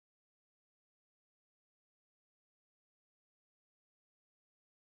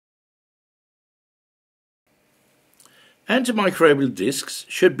Antimicrobial discs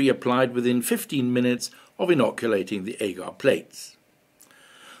should be applied within 15 minutes of inoculating the agar plates.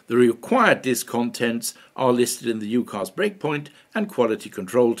 The required disc contents are listed in the UCAS breakpoint and quality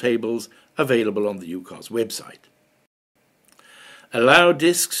control tables available on the UCAS website. Allow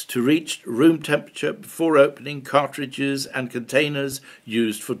discs to reach room temperature before opening cartridges and containers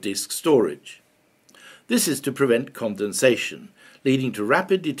used for disc storage. This is to prevent condensation, leading to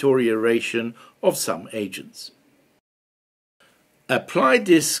rapid deterioration of some agents. Apply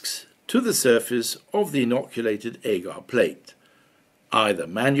discs to the surface of the inoculated agar plate, either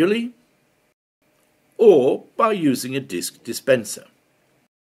manually or by using a disc dispenser.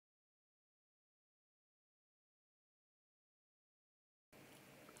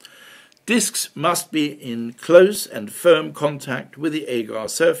 Discs must be in close and firm contact with the agar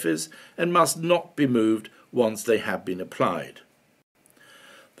surface and must not be moved once they have been applied.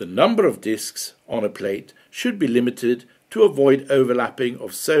 The number of discs on a plate should be limited to avoid overlapping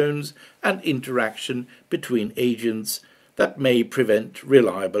of zones and interaction between agents that may prevent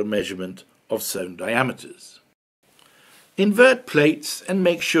reliable measurement of zone diameters. Invert plates and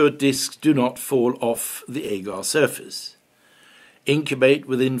make sure discs do not fall off the agar surface. Incubate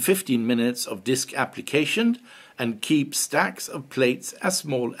within 15 minutes of disc application and keep stacks of plates as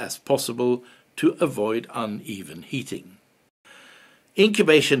small as possible to avoid uneven heating.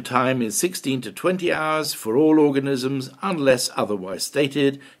 Incubation time is 16 to 20 hours for all organisms unless otherwise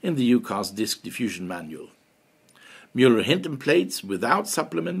stated in the UCAS Disc Diffusion Manual. Mueller-Hinton plates without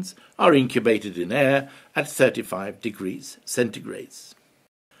supplements are incubated in air at 35 degrees centigrade.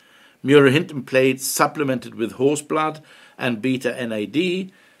 Mueller-Hinton plates supplemented with horse blood and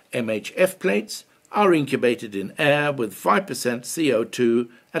beta-NAD, MHF plates, are incubated in air with 5% CO2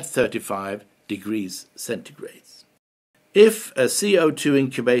 at 35 degrees centigrade. If a CO2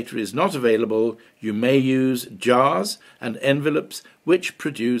 incubator is not available, you may use jars and envelopes which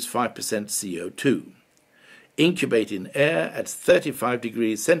produce 5% CO2. Incubate in air at 35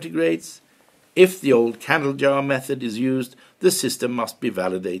 degrees centigrade. If the old candle jar method is used, the system must be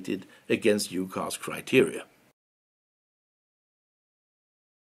validated against UCAS criteria.